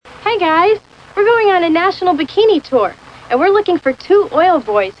Hi, guys. We're going on a national bikini tour, and we're looking for 2 oil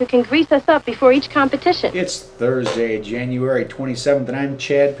boys who can grease us up before each competition. It's Thursday, January 27th, and I'm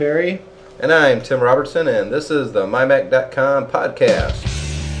Chad Perry. And I'm Tim Robertson, and this is the MyMac.com podcast.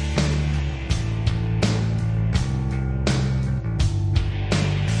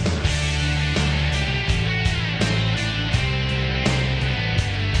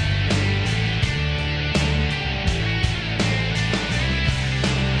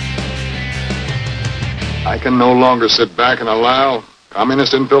 I can no longer sit back and allow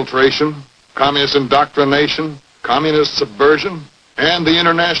communist infiltration, communist indoctrination, communist subversion, and the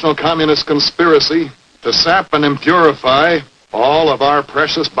international communist conspiracy to sap and impurify all of our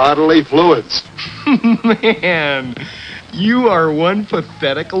precious bodily fluids. Man, you are one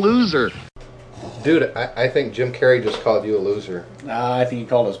pathetic loser. Dude, I think Jim Carrey just called you a loser. I think he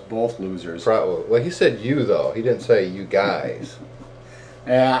called us both losers. Probably. Well, he said you, though. He didn't say you guys.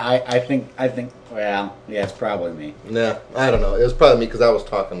 Yeah, I think, well, yeah, it's probably me. Nah, I don't know. It was probably me because I was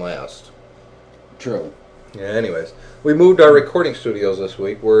talking last. True. Yeah, anyways. We moved our recording studios this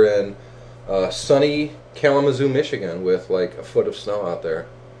week. We're in sunny Kalamazoo, Michigan with like a foot of snow out there.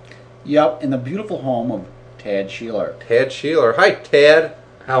 Yep, in the beautiful home of Tad Sheeler. Tad Sheeler. Hi, Tad.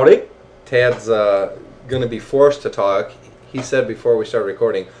 Howdy. Tad's going to be forced to talk. He said before we started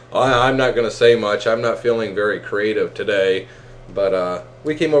recording, I'm not going to say much. I'm not feeling very creative today. But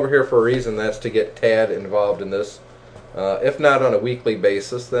we came over here for a reason. That's to get Tad involved in this. If not on a weekly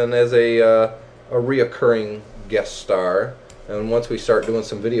basis, then as a reoccurring guest star. And once we start doing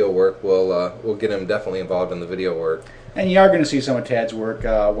some video work, we'll get him definitely involved in the video work. And you are going to see some of Tad's work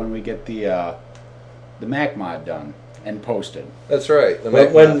when we get the Mac mod done and posted. That's right.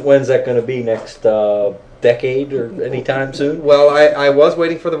 When's that going to be? Next decade or anytime soon? Well, I was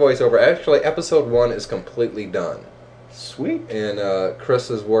waiting for the voiceover. Actually, episode 1 is completely done. Sweet. And Chris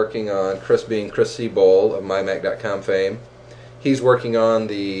is working on, Chris being Chris C. Bowl of MyMac.com fame, he's working on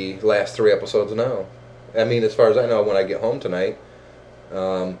the last 3 episodes now. I mean, as far as I know, when I get home tonight,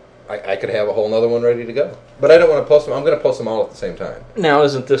 I could have a whole nother one ready to go. But I don't want to post them. I'm going to post them all at the same time. Now,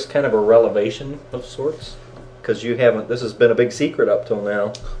 isn't this kind of a revelation of sorts? Because this has been a big secret up till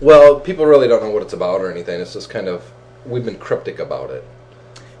now. Well, people really don't know what it's about or anything. It's just kind of, we've been cryptic about it.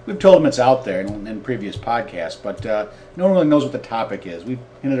 We've told them it's out there in previous podcasts, but no one really knows what the topic is. We've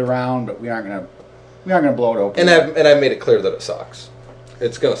hinted around, but we aren't gonna blow it open. And I've made it clear that it sucks.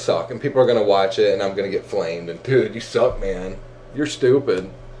 It's gonna suck, and people are gonna watch it, and I'm gonna get flamed. And dude, you suck, man. You're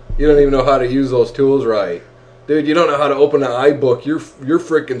stupid. You don't even know how to use those tools right, dude. You don't know how to open an iBook. You're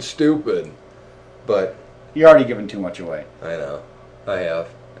freaking stupid. But you're already giving too much away. I know, I have.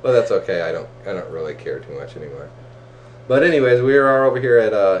 But that's okay. I don't really care too much anymore. But anyways, we are over here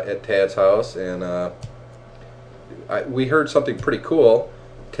at Tad's house, and we heard something pretty cool.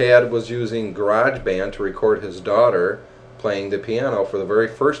 Tad was using GarageBand to record his daughter playing the piano for the very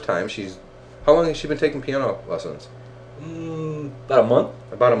first time. How long has she been taking piano lessons? About a month.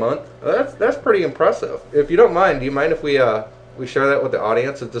 About a month? That's pretty impressive. If you don't mind, do you mind if we share that with the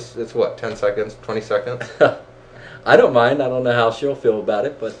audience? It's what, 10 seconds, 20 seconds? I don't mind. I don't know how she'll feel about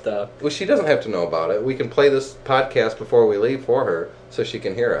it, but... Well, she doesn't have to know about it. We can play this podcast before we leave for her so she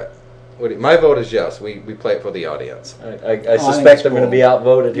can hear it. My vote is yes. We play it for the audience. I suspect I'm going to be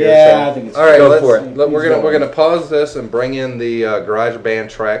outvoted here. Yeah, so I think it's all right. Go for it. We're gonna pause this and bring in the GarageBand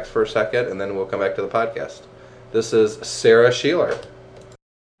tracks for a second, and then we'll come back to the podcast. This is Sarah Sheeler.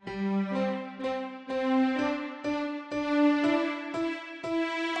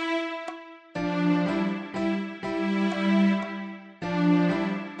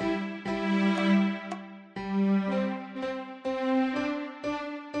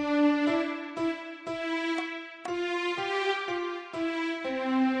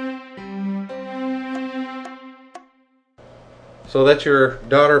 So that's your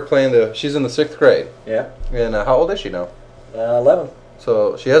daughter playing she's in the 6th grade. Yeah. And how old is she now? 11.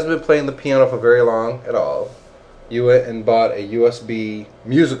 So she hasn't been playing the piano for very long at all. You went and bought a USB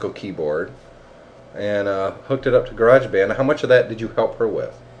musical keyboard and hooked it up to GarageBand. How much of that did you help her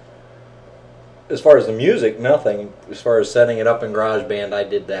with? As far as the music, nothing. As far as setting it up in GarageBand, I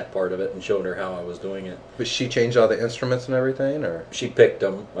did that part of it and showed her how I was doing it. But she changed all the instruments and everything, or? She picked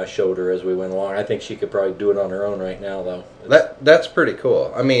them. I showed her as we went along. I think she could probably do it on her own right now, though. That's pretty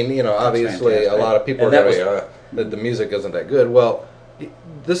cool. I mean, obviously a lot of people are going to that the music isn't that good. Well,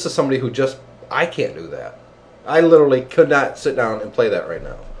 this is somebody who I can't do that. I literally could not sit down and play that right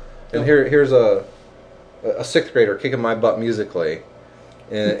now. And here's a 6th grader kicking my butt musically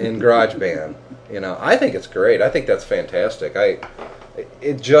in GarageBand. I think it's great. I think that's fantastic.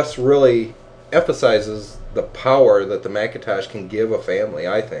 It just really emphasizes the power that the Macintosh can give a family,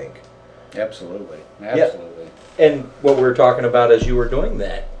 I think. Absolutely. Yeah. And what we were talking about as you were doing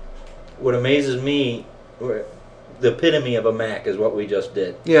that, what amazes me, the epitome of a Mac is what we just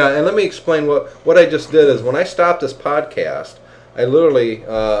did. Yeah, and let me explain what I just did is when I stopped this podcast, I literally,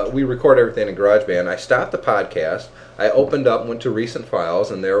 we record everything in GarageBand. I stopped the podcast, I opened up, went to recent files,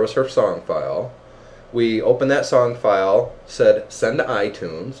 and there was her song file. We opened that song file, said send to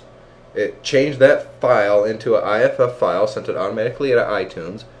iTunes. It changed that file into an IFF file, sent it automatically to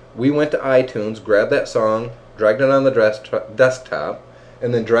iTunes. We went to iTunes, grabbed that song, dragged it on the desktop,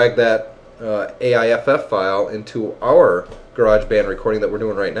 and then dragged that AIFF file into our GarageBand recording that we're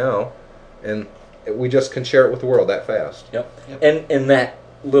doing right now, and we just can share it with the world that fast. Yep. And that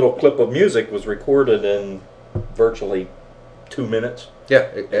little clip of music was recorded in virtually 2 minutes. Yeah,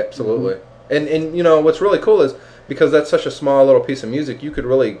 absolutely. And you know what's really cool is because that's such a small little piece of music, you could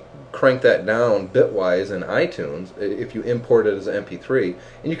really crank that down bitwise in iTunes if you import it as an MP3,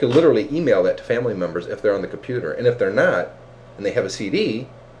 and you can literally email that to family members if they're on the computer. And if they're not, and they have a CD,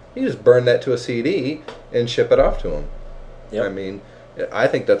 you just burn that to a CD and ship it off to them. Yep. I mean, I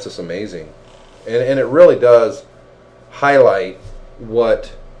think that's just amazing. And it really does highlight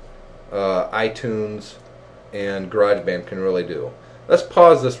what iTunes and GarageBand can really do. Let's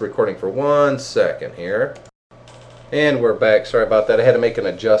pause this recording for 1 second here. And we're back. Sorry about that. I had to make an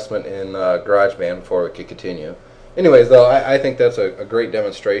adjustment in GarageBand before we could continue. Anyways, though, I think that's a great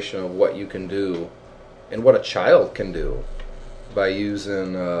demonstration of what you can do and what a child can do by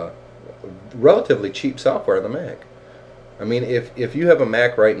using relatively cheap software on the Mac. I mean, if you have a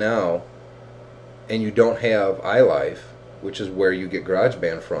Mac right now and you don't have iLife, which is where you get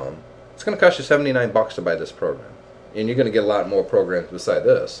GarageBand from, it's going to cost you $79 to buy this program. And you're going to get a lot more programs beside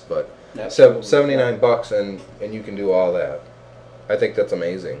this, but $79 and you can do all that. I think that's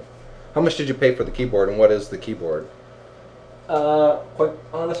amazing. How much did you pay for the keyboard, and what is the keyboard? Quite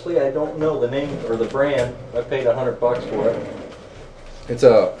honestly, I don't know the name or the brand. I paid $100 for it. It's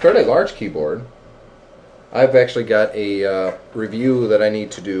a fairly large keyboard. I've actually got a review that I need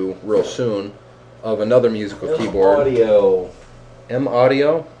to do real soon of another musical keyboard.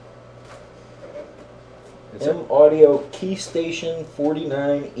 M-Audio. M-Audio Keystation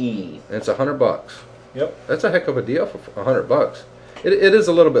 49E. And it's $100. Yep. That's a heck of a deal for $100. It is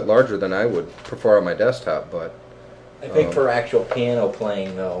a little bit larger than I would prefer on my desktop, but I think for actual piano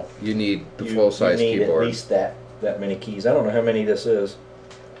playing, though, you need the full-size keyboard. You need keyboard. at least that many keys. I don't know how many this is,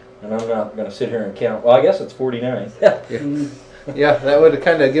 and I'm not going to sit here and count. Well, I guess it's 49. Yeah, that would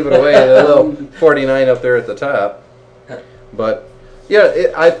kind of give it away, a little 49 up there at the top. But yeah,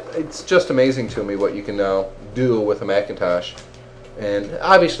 it's just amazing to me what you can now do with a Macintosh. And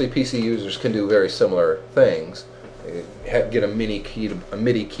obviously PC users can do very similar things. Get a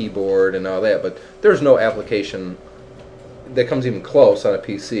MIDI keyboard and all that, but there's no application that comes even close on a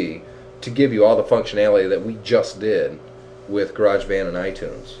PC to give you all the functionality that we just did with GarageBand and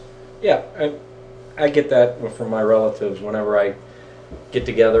iTunes. Yeah, I get that from my relatives whenever I get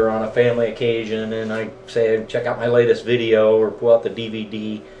together on a family occasion and I say, check out my latest video or pull out the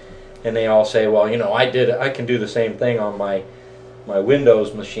DVD, and they all say, well, you know, I can do the same thing on my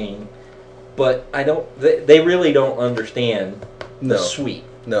Windows machine, but they really don't understand the suite.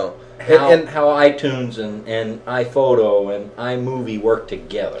 No. How iTunes and iPhoto and iMovie work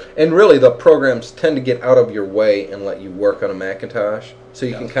together. And really, the programs tend to get out of your way and let you work on a Macintosh, so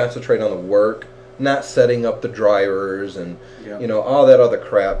you can concentrate on the work, not setting up the drivers and all that other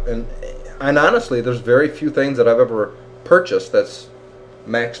crap. And honestly, there's very few things that I've ever purchased that's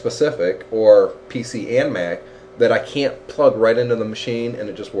Mac specific or PC and Mac that I can't plug right into the machine and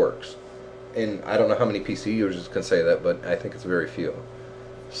it just works. And I don't know how many PC users can say that, but I think it's very few.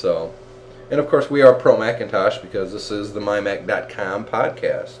 So, and of course we are pro Macintosh because this is the MyMac.com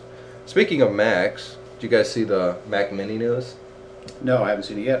podcast. Speaking of Macs, did you guys see the Mac Mini news? No, I haven't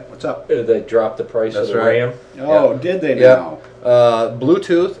seen it yet. What's up? They dropped the price of the RAM. Oh, did they now?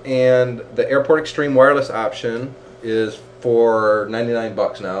 Bluetooth and the Airport Extreme wireless option is for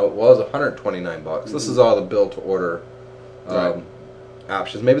 $99 now. It was $129. This is all the build to order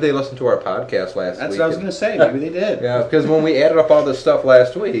options. Maybe they listened to our podcast last week. That's what I was going to say. Maybe they did. Yeah, because when we added up all this stuff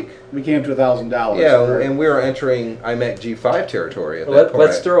last week, we came to $1,000. Yeah, and we were entering iMac G5 territory at that point.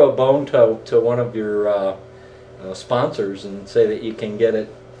 Let's throw a bone to one of your sponsors and say that you can get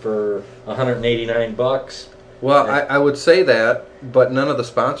it for $189. Well, I would say that, but none of the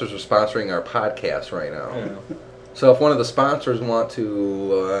sponsors are sponsoring our podcast right now. Yeah. So if one of the sponsors want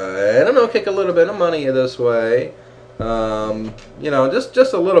to, kick a little bit of money this way,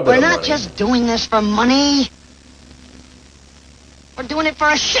 just a little bit of money. We're not just doing this for money. We're doing it for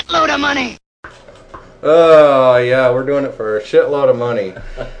a shitload of money. Oh, yeah, we're doing it for a shitload of money.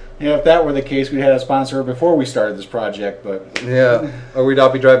 Yeah, if that were the case, we'd had a sponsor before we started this project, but... Yeah, or we'd all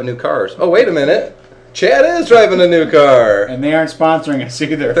be driving new cars. Oh, wait a minute. Chad is driving a new car. And they aren't sponsoring us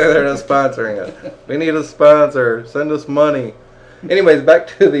either. They're not sponsoring us. We need a sponsor. Send us money. Anyways, back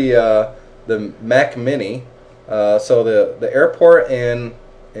to the Mac Mini. So the airport and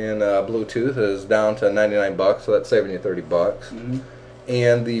Bluetooth is down to $99, so that's saving you $30. Mm-hmm.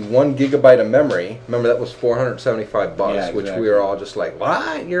 And the 1 gigabyte of memory, remember that was $475, Yeah, which exactly. we were all just like,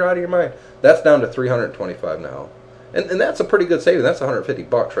 what? You're out of your mind. That's down to $325 now. And that's a pretty good saving. That's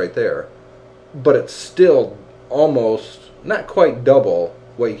 $150 right there. But it's still almost, not quite double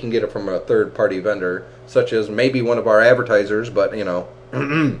what you can get it from a third-party vendor, such as maybe one of our advertisers, but, you know.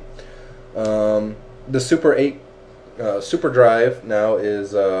 The Super 8 Super Drive now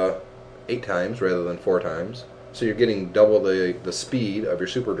is 8 times rather than 4 times. So you're getting double the speed of your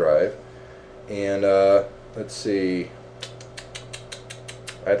Super Drive. And let's see.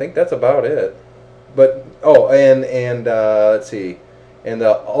 I think that's about it. But and let's see. And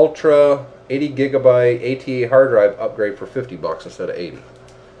the Ultra 80 gigabyte ATA hard drive upgrade for $50 instead of $80.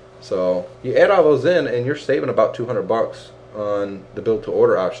 So you add all those in, and you're saving about $200 on the build to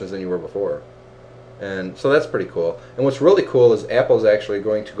order options than you were before. And so that's pretty cool. And what's really cool is Apple's actually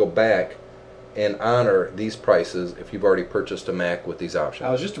going to go back and honor these prices if you've already purchased a Mac with these options.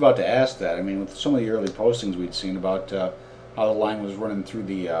 I was just about to ask that. I mean, with some of the early postings we'd seen about how the line was running through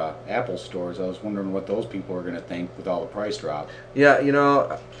the Apple stores, I was wondering what those people were going to think with all the price drops. Yeah, you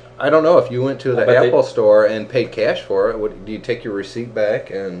know, I don't know. If you went to the bet Apple store and paid cash for it, do you take your receipt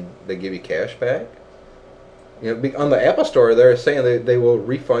back and they give you cash back? You know, on the Apple store, they're saying they will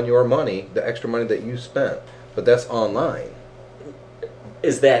refund your money, the extra money that you spent, but that's online.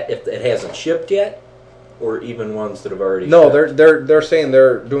 Is that if it hasn't shipped yet, or even ones that have already? No, shipped? they're saying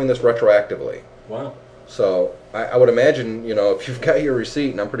they're doing this retroactively. Wow. So I would imagine, you know, if you've got your receipt,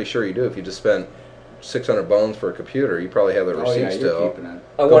 and I'm pretty sure you do, if you just spent $600 for a computer, you probably have the receipt Oh, yeah, still. you're keeping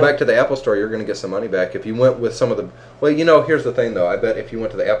it. Go back to the Apple store, you're going to get some money back. If you went with some of the... Well, you know, here's the thing, though. I bet if you went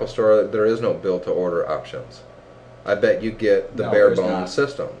to the Apple store, there is no build-to-order options. I bet you get the No, there's bare-bones not.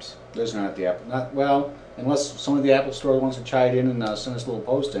 systems. There's not the Apple. Not well, unless some of the Apple store wants to chime in and send us a little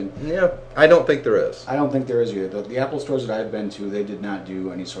posting. Yeah, I don't think there is. I don't think there is either. The Apple stores that I've been to, they did not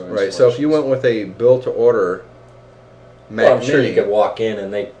do any sort of Right, so if you went with a build-to-order Mac Well, I'm sure Mini, you could walk in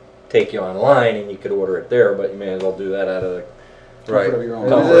and they take you online and you could order it there, but you may as well do that out of the right? comfort of your own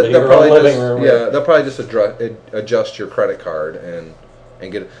Comfort home. of your probably own living just, room. yeah, they'll probably just adjust your credit card and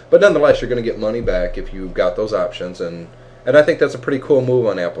get it. But nonetheless, you're going to get money back if you've got those options, and I think that's a pretty cool move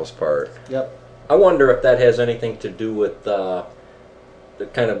on Apple's part. Yep. I wonder if that has anything to do with the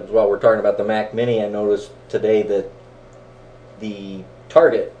kind of, while we're talking about the Mac Mini, I noticed today that the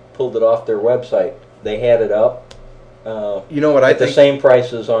Target pulled it off their website. They had it up You know what I at the think? same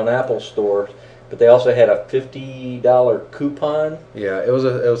prices on Apple stores, but they also had a $50 coupon. Yeah, it was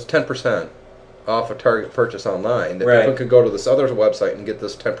 10% off a Target purchase online. That Right. people could go to this other website and get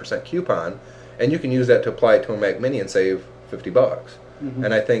this 10% coupon, and you can use that to apply it to a Mac Mini and save $50. Mm-hmm.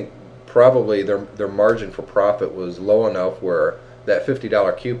 And I think probably their margin for profit was low enough where that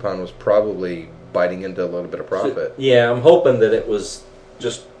 $50 coupon was probably biting into a little bit of profit. Yeah, I'm hoping that it was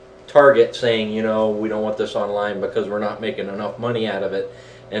just Target saying, you know, we don't want this online because we're not making enough money out of it,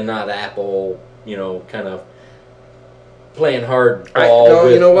 and not Apple, you know, kind of playing hardball No,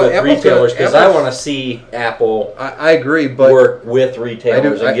 with, you know what? with Apple's retailers, because I Apple's- want to see Apple I agree, but work with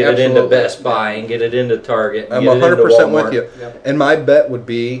retailers I and get it into absolutely. Best Buy and get it into Target and I'm get it into 100% Walmart. with you. Yep. And my bet would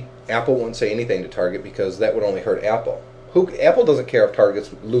be Apple wouldn't say anything to Target because that would only hurt Apple. Apple doesn't care if Target's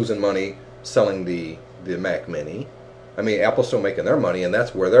losing money selling the Mac Mini. I mean, Apple's still making their money, and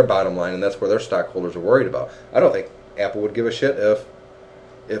that's where their bottom line, and that's where their stockholders are worried about. I don't think Apple would give a shit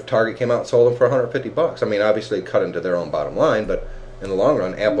if Target came out and sold them for $150. I mean, obviously it cut into their own bottom line, but in the long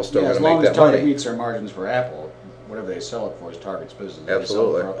run, Apple's still going as to long make as that Target money. meets their margins for Apple, whatever they sell it for is Target's business. If they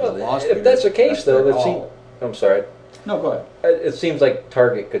Absolutely. sell it for a loss If leader, that's the case, though, their that call. I'm sorry. No, go ahead. It seems like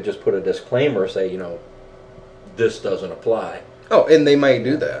Target could just put a disclaimer, say, you know, this doesn't apply. Oh, and they might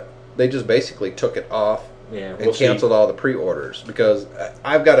do that. They just basically took it off Yeah, and we'll see. canceled all the pre-orders because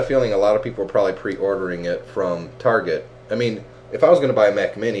I've got a feeling a lot of people are probably pre-ordering it from Target. I mean, if I was going to buy a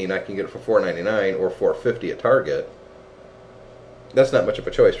Mac Mini and I can get it for $499 or $450 at Target, that's not much of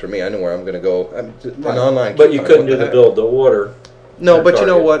a choice for me. I know where I'm going to go. An Right. online. But you coupon, couldn't what do the heck? build to order. No, at but you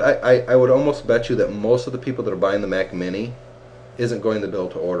know Target. what? I would almost bet you that most of the people that are buying the Mac Mini isn't going the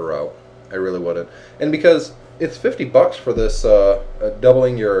build to order route. I really wouldn't. And because it's $50 for this,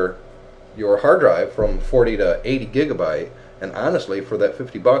 doubling your hard drive from 40 to 80 gigabyte, and honestly, for that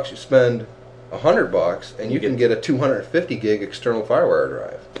 $50, you spend $100, and you can get a 250 gig external FireWire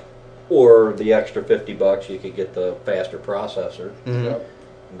drive. Or the extra $50, you could get the faster processor Mhm.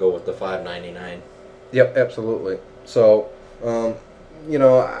 and go with the $599. Yep, absolutely. So, you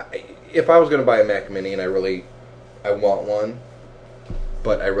know, if I was going to buy a Mac Mini and I want one,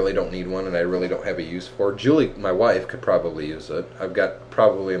 but I really don't need one and I really don't have a use for it, Julie, my wife, could probably use it. I've got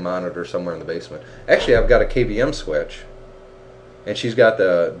probably a monitor somewhere in the basement. Actually, I've got a KVM switch, and she's got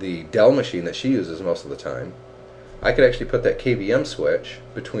the Dell machine that she uses most of the time. I could actually put that KVM switch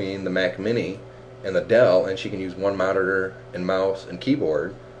between the Mac Mini and the Dell, and she can use one monitor and mouse and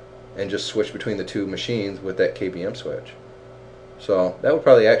keyboard and just switch between the two machines with that KVM switch. So that would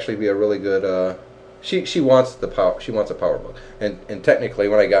probably actually be a really good. She wants the power. She wants a PowerBook, and technically,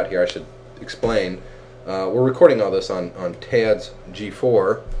 when I got here, I should explain. We're recording all this on Tad's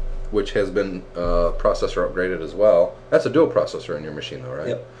G4, which has been processor upgraded as well. That's a dual processor in your machine, though, right?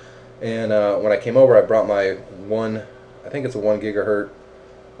 Yep. And when I came over, I brought my I think it's a 1 gigahertz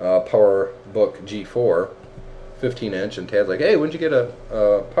PowerBook G4, 15-inch, and Tad's like, "Hey, when'd you get a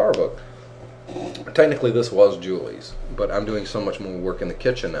PowerBook?" Technically, this was Julie's, but I'm doing so much more work in the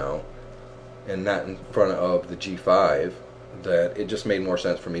kitchen now, and not in front of the G5, that it just made more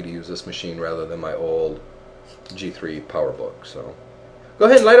sense for me to use this machine rather than my old G3 PowerBook. So, go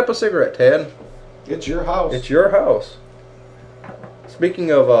ahead and light up a cigarette, Tad. It's your house. It's your house.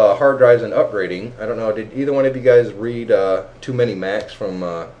 Speaking of hard drives and upgrading, I don't know, did either one of you guys read Too Many Macs from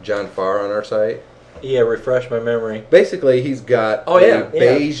John Farr on our site? Yeah, refresh my memory. Basically, he's got a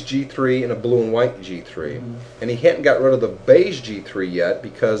beige G3 and a blue and white G3. And he hadn't got rid of the beige G3 yet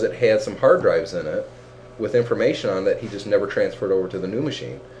because it had some hard drives in it with information on that he just never transferred over to the new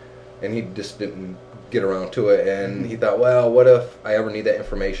machine. And he just didn't get around to it. And he thought, well, what if I ever need that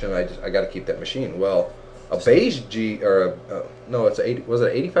information? I got to keep that machine. Well, a beige no, it's 80. Was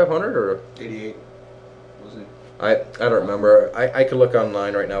it 8500 or 88? Was it? I don't remember. I could look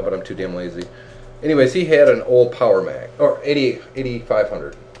online right now, but I'm too damn lazy. Anyways, he had an old Power Mac, or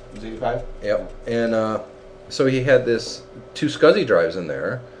 8500. Was it 85? Yep. And so he had this 2 SCSI drives in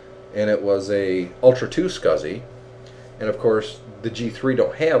there, and it was a Ultra 2 SCSI. And of course, the G3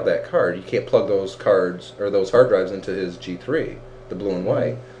 don't have that card. You can't plug those cards or those hard drives into his G3, the blue and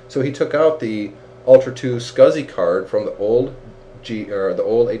white. So he took out the Ultra 2 SCSI card from the old the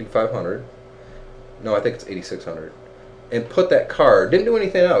old 8500. No, I think it's 8600. And put that card, didn't do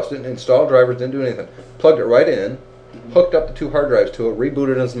anything else, didn't install drivers, didn't do anything. Plugged it right in, hooked up the 2 hard drives to it,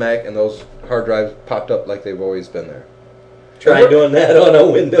 rebooted his Mac, and those hard drives popped up like they've always been there. Try doing that on a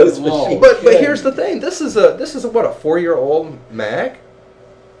Windows machine. But here's the thing. This is a what, a 4-year-old Mac,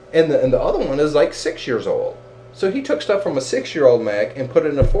 and the other one is like 6 years old. So he took stuff from a 6-year-old Mac and put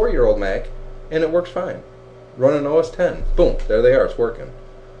it in a 4-year-old Mac, and it works fine. Running OS 10, boom, there they are. It's working.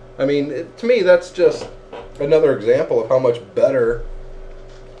 I mean, to me, that's just another example of how much better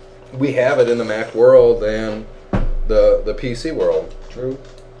we have it in the Mac world than the PC world. True.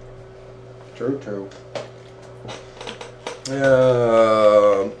 True. You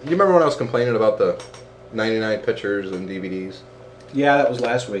remember when I was complaining about the 99 pictures and DVDs? Yeah, that was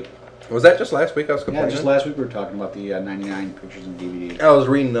last week. Was that just last week I was Yeah, complaining? just last week we were talking about the 99 pictures and DVD. I was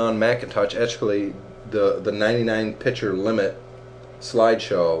reading on Macintosh, actually, the 99 picture limit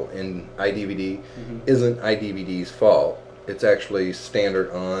slideshow in iDVD isn't iDVD's fault. It's actually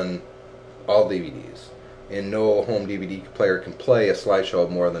standard on all DVDs. And no home DVD player can play a slideshow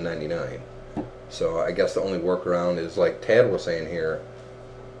of more than 99. So I guess the only workaround is, like Tad was saying here,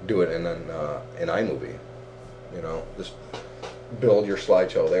 do it in iMovie. You know, just build your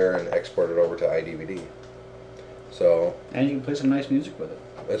slideshow there and export it over to iDVD. So, And you can play some nice music with it.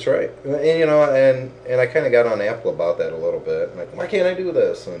 that's right. And you know, and I kind of got on Apple about that a little bit. Like, why can't I do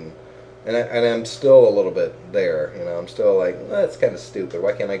this? And I'm still a little bit there. You know, I'm still like, that's kind of stupid.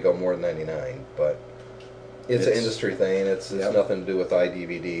 Why can't I go more than 99? But it's an industry thing. It's nothing to do with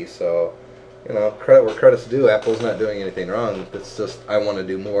iDVD. So, you know, credit where credit's due. Apple's not doing anything wrong. It's just I want to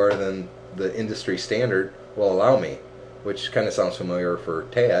do more than the industry standard will allow me. Which kind of sounds familiar for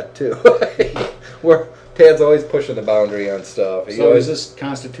Tad, too. Where Tad's always pushing the boundary on stuff. So does this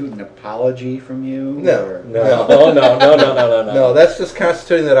constitute an apology from you? No. or- No. No, that's just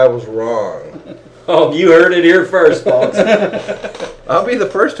constituting that I was wrong. Oh, you heard it here first, folks. I'll be the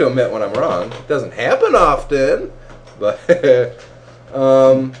first to admit when I'm wrong. It doesn't happen often. But,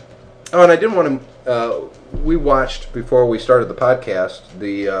 oh, and I didn't want to, we watched, before we started the podcast,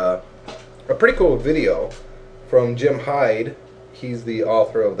 a pretty cool video from Jim Hyde. He's the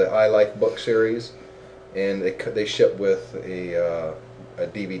author of the iLife book series, and they ship with a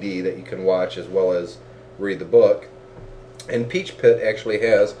DVD that you can watch as well as read the book. And Peach Pit actually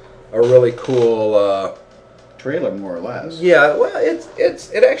has a really cool. Trailer, more or less. Yeah, well,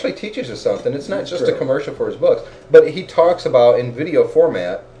 it actually teaches you something. It's not That's just true. a commercial for his books, but he talks about in video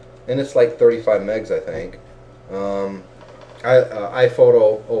format, and it's like 35 megs, I think.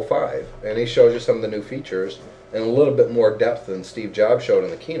 iPhoto 05, and he shows you some of the new features and a little bit more depth than Steve Jobs showed in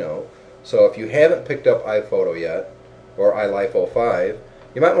the keynote. So if you haven't picked up iPhoto yet or iLife 05,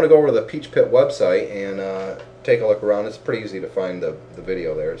 you might want to go over to the Peach Pit website and take a look around. It's pretty easy to find the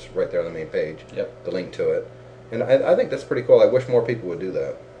video there. It's right there on the main page. Yep. The link to it. And I think that's pretty cool. I wish more people would do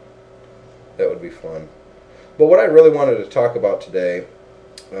that. That would be fun. But what I really wanted to talk about today,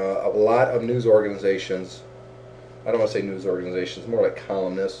 a lot of news organizations, I don't want to say news organizations, more like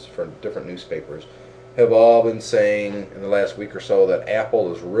columnists for different newspapers, have all been saying in the last week or so that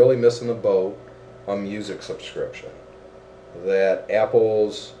Apple is really missing the boat on music subscription. That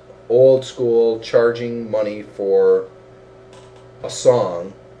Apple's old school charging money for a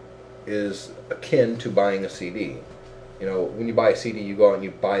song is akin to buying a CD. You know, when you buy a CD, you go out and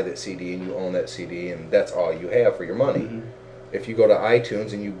you buy that CD and you own that CD, and that's all you have for your money. Mm-hmm. If you go to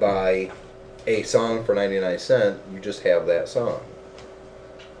iTunes and you buy a song for 99 cents, you just have that song.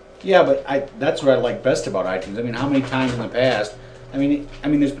 Yeah, but that's what I like best about iTunes. I mean, how many times in the past? I mean,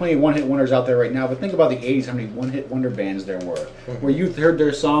 there's plenty of one-hit wonders out there right now. But think about the '80s, how many one-hit wonder bands there were, where you heard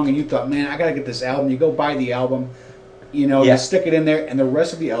their song and you thought, "Man, I gotta get this album." You go buy the album, you know, Yeah. you stick it in there, and the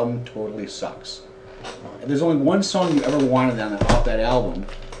rest of the album totally sucks. There's only one song you ever wanted off that album,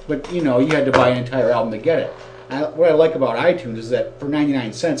 but you know, you had to buy an entire album to get it. What I like about iTunes is that for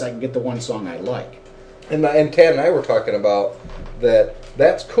 99 cents, I can get the one song I like. And Tad and I were talking about that.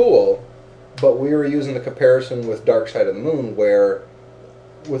 That's cool, but we were using the comparison with Dark Side of the Moon, where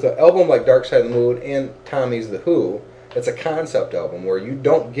with an album like Dark Side of the Moon and Tommy's The Who, it's a concept album where you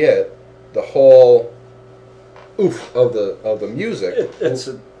don't get the whole oof of the music. It's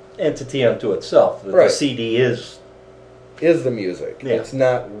an entity unto itself. The Right. CD is. Is the music. Yeah. It's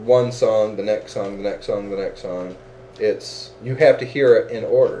not one song, the next song, the next song, the next song. It's you have to hear it in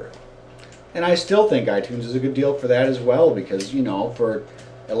order. And I still think iTunes is a good deal for that as well, because you know, for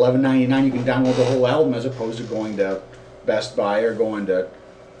 $11.99 you can download the whole album as opposed to going to Best Buy or going to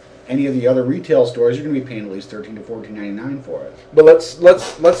any of the other retail stores. You're going to be paying at least $13 to $14.99 for it. But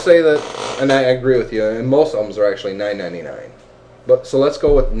let's say that, and I agree with you. And most albums are actually $9.99. But so let's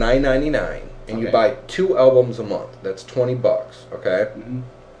go with $9.99, and you Okay. buy 2 albums a month. That's $20. Okay. Mm-hmm.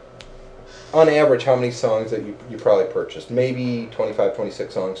 On average, how many songs that you probably purchased? Maybe 25,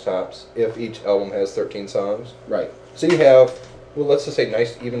 26 songs tops. If each album has 13 songs. Right. So you have, well, let's just say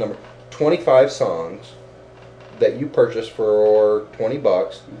nice even number, 25 songs that you purchased for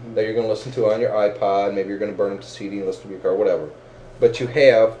 $20 that you're going to listen to on your iPod. Maybe you're going to burn them to CD and listen to your car, whatever. But you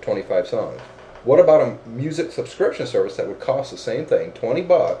have 25 songs. What about a music subscription service that would cost the same thing,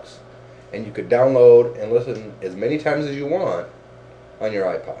 $20, and you could download and listen as many times as you want on your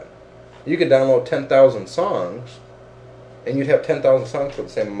iPod? You could download 10,000 songs, and you'd have 10,000 songs for the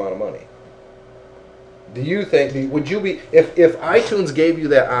same amount of money. Do you think, would you be, if iTunes gave you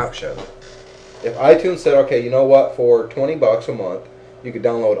that option, if iTunes said, okay, you know what, for $20 a month, you could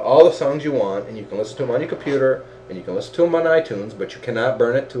download all the songs you want, and you can listen to them on your computer, and you can listen to them on iTunes, but you cannot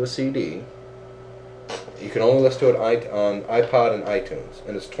burn it to a CD. You can only listen to it on iPod and iTunes,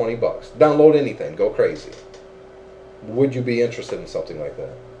 and it's $20. Download anything, go crazy. Would you be interested in something like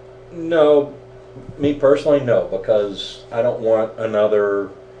that? No, me personally, no, because I don't want another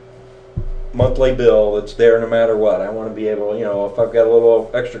monthly bill that's there no matter what. I want to be able, you know, if I've got a little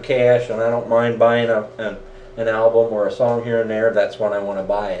extra cash and I don't mind buying an album or a song here and there, that's when I want to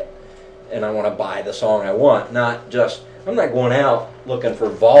buy it. And I want to buy the song I want, not just, I'm not going out looking for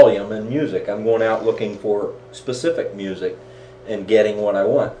volume in music. I'm going out looking for specific music and getting what I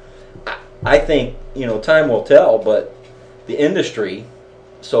want. I think, you know, time will tell, but the industry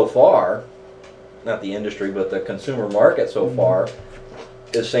so far, not the industry, but the consumer market so far,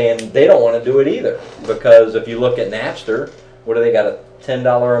 is saying they don't want to do it either. Because if you look at Napster, what do they got, a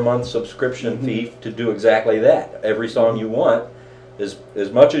 $10 a month subscription fee to do exactly that? Every song you want, is as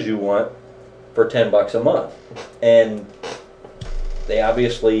much as you want, for $10 a month. And they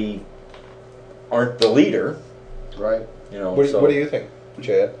obviously aren't the leader, Right. you know. What so do you think,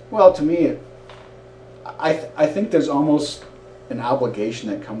 Chad? Well, to me, I think there's almost an obligation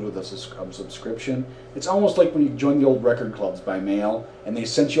that comes with a subscription. It's almost like when you join the old record clubs by mail, and they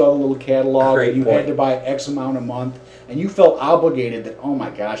sent you all the little catalog, Great and you point. had to buy X amount a month, and you felt obligated that, oh my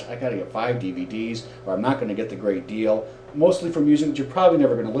gosh, I got to get 5 DVDs, or I'm not going to get the great deal, mostly for music that you're probably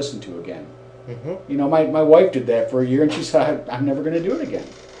never going to listen to again. You know, my wife did that for a year, and she said, I'm never going to do it again.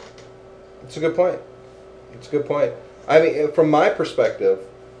 It's a good point. It's a good point. I mean, from my perspective,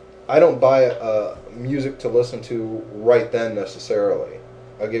 I don't buy music to listen to right then necessarily.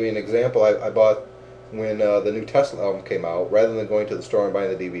 I'll give you an example. I bought when the new Tesla album came out. Rather than going to the store and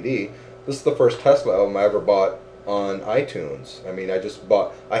buying the DVD, this is the first Tesla album I ever bought on iTunes. I mean, I just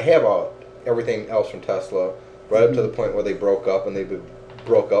bought. I have everything else from Tesla right up to the point where they broke up, and they've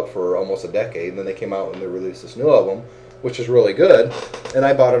broke up for almost a decade. And then they came out and they released this new album, which is really good. And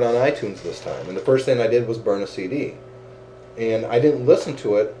I bought it on iTunes this time. And the first thing I did was burn a CD. And I didn't listen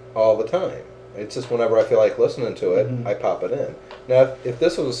to it all the time. It's just whenever I feel like listening to it, I pop it in. Now, if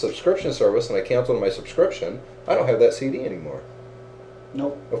this was a subscription service and I canceled my subscription, I don't have that CD anymore.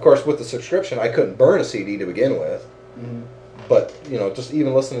 Nope. Of course, with the subscription, I couldn't burn a CD to begin with. But, just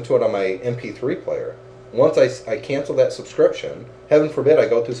even listening to it on my MP3 player. Once I cancel that subscription, heaven forbid I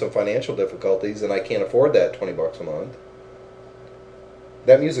go through some financial difficulties and I can't afford that $20 a month,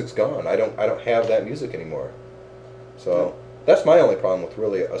 that music's gone. I don't have that music anymore. So that's my only problem with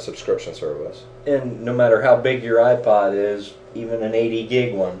really a subscription service. And no matter how big your iPod is, even an 80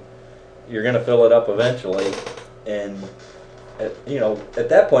 gig one, you're going to fill it up eventually. And at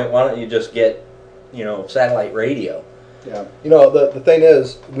that point, why don't you just get satellite radio? Yeah. The thing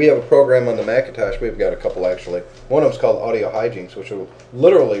is, we have a program on the Macintosh. We've got a couple actually. One of them's called Audio Hijinks, which will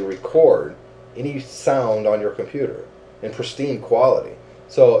literally record any sound on your computer in pristine quality.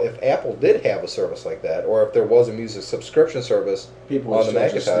 So if Apple did have a service like that, or if there was a music subscription service People on the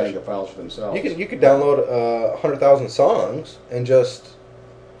would just snag Macintosh, the files for themselves. you could download 100,000 songs and just,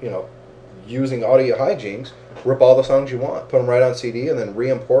 using Audio Hijinks, rip all the songs you want, put them right on CD, and then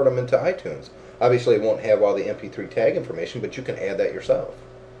re-import them into iTunes. Obviously, it won't have all the MP3 tag information, but you can add that yourself.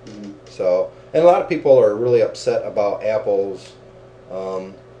 So, and a lot of people are really upset about Apple's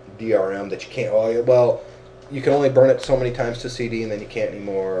DRM that you can't. Well, you can only burn it so many times to CD, and then you can't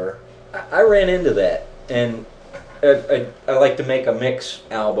anymore. I ran into that, and I like to make a mix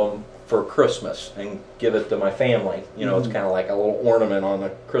album for Christmas and give it to my family. It's kind of like a little ornament on the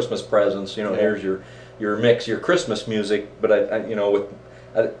Christmas presents. Here's your mix, your Christmas music. But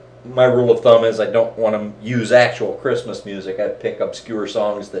my rule of thumb is I don't want to use actual Christmas music. I pick obscure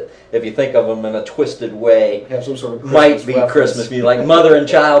songs that, if you think of them in a twisted way, have some sort of might be Christmas music, like Mother and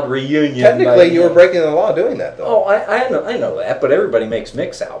Child Reunion. Technically, you were breaking the law doing that, though. Oh, I know that, but everybody makes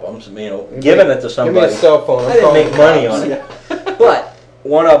mix albums. Giving it to somebody. Give me a cell phone. I didn't make money on it. But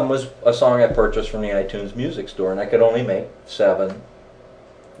one of them was a song I purchased from the iTunes Music Store, and I could only make 7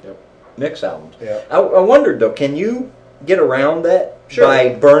 mix albums. Yeah. I wondered, though, can you get around that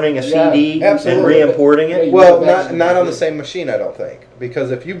by burning a CD and absolutely. re-importing it? Well, not on the same machine, I don't think. Because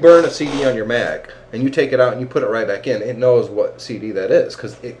if you burn a CD on your Mac and you take it out and you put it right back in, it knows what CD that is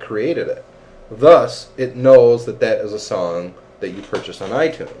because it created it. Thus, it knows that is a song that you purchased on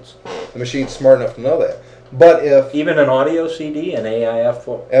iTunes. The machine's smart enough to know that. But if... Even an audio CD, an AIF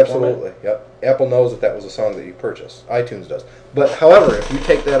format? Absolutely, yep. Apple knows that was a song that you purchased. iTunes does. But, however, if you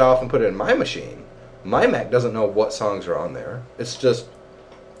take that off and put it in my machine, my Mac doesn't know what songs are on there. It's just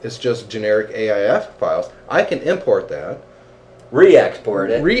generic AIF files. I can import that. Re-export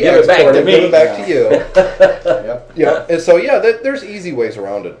it. Give it back to me. Give it back to you. Yep. Yeah. And so, there's easy ways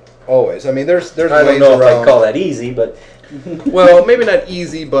around it. Always. I mean, there's ways around... I don't know if I'd call that easy, but... Well, maybe not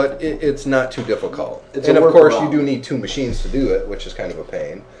easy, but it's not too difficult. And of course, you do need 2 machines to do it, which is kind of a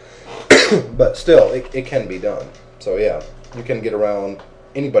pain. But still, it can be done. So yeah, you can get around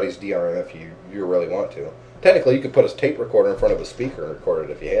anybody's DRM if you really want to. Technically, you could put a tape recorder in front of a speaker and record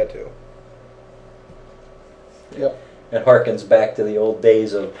it if you had to. Yep. It harkens back to the old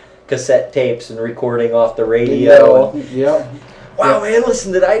days of cassette tapes and recording off the radio. Yep. Wow, man,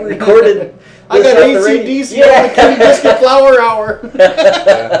 listen, I recorded... I got AC/DC on the Kitty Biscuit Flower Hour.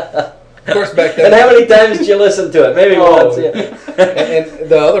 Of course, back then... And how many times did you listen to it? Maybe once, yeah. and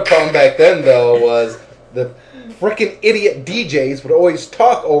the other problem back then, though, was the frickin' idiot DJs would always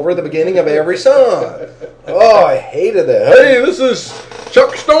talk over the beginning of every song. Oh, I hated that. Hey, this is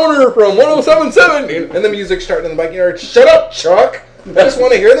Chuck Stoner from 107.7. And the music starting in the backyard. Shut up, Chuck. I just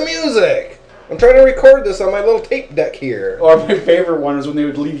want to hear the music. I'm trying to record this on my little tape deck here. Or my favorite one is when they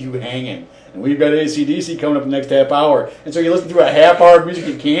would leave you hanging. And we've got AC/DC coming up the next half hour. And so you listen to a half hour of music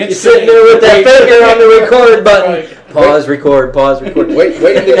you can't You're sing. sitting there with that finger on the record button. Right. Pause, record, pause, record. Wait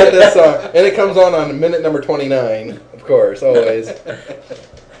to get this song. And it comes on minute number 29, of course, always.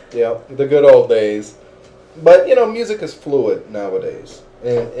 Yeah, the good old days. But, music is fluid nowadays.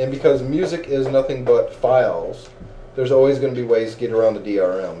 And because music is nothing but files, there's always going to be ways to get around the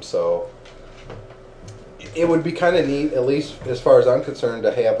DRM. So it would be kind of neat, at least as far as I'm concerned,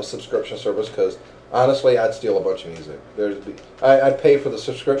 to have a subscription service because, honestly, I'd steal a bunch of music. I'd pay for the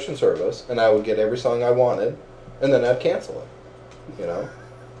subscription service, and I would get every song I wanted, and then I'd cancel it,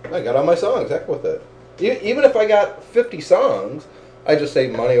 I got all my songs. Heck with it. Even if I got 50 songs, I just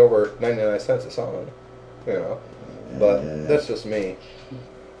save money over 99 cents a song. You know. But that's just me.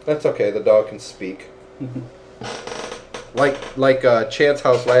 That's okay. The dog can speak. Like Chad's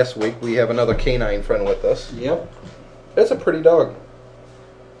house last week, we have another canine friend with us. Yep. It's a pretty dog.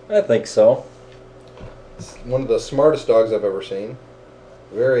 I think so. It's one of the smartest dogs I've ever seen.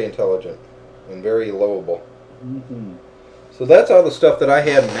 Very intelligent and very lovable. Mm-hmm. So that's all the stuff that I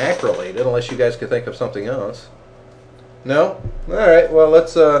had Mac related, unless you guys could think of something else. No? All right. Well,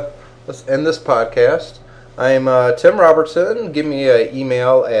 let's end this podcast. I'm Tim Robertson. Give me an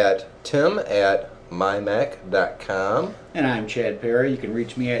email at tim@mymac.com. And I'm Chad Perry. You can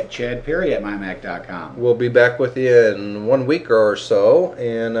reach me at chadperry@mymac.com. We'll be back with you in 1 week or so.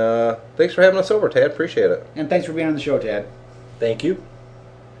 And thanks for having us over, Tad. Appreciate it. And thanks for being on the show, Tad. Thank you.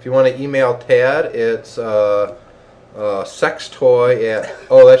 If you want to email Tad, it's sextoy at...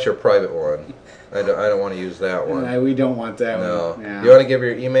 Oh, that's your private one. I don't want to use that one. We don't want that No. one. No. You want to give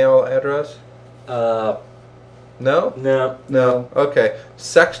your email address? No. No? Okay.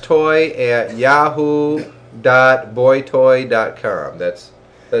 Sextoy@yahoo.boytoy.com. That's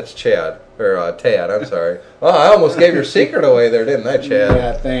Chad. Or Tad, I'm sorry. Oh, I almost gave your secret away there, didn't I, Chad?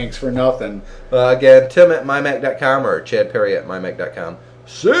 Yeah, thanks for nothing. Again, tim@mymac.com or chadperry@mymac.com.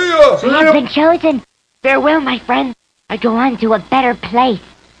 See ya! I've been chosen. Farewell, my friends. I go on to a better place.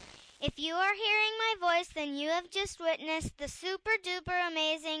 If you are hearing my voice, then you have just witnessed the super duper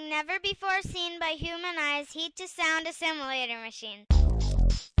amazing, never before seen by human eyes heat to sound assimilator machine.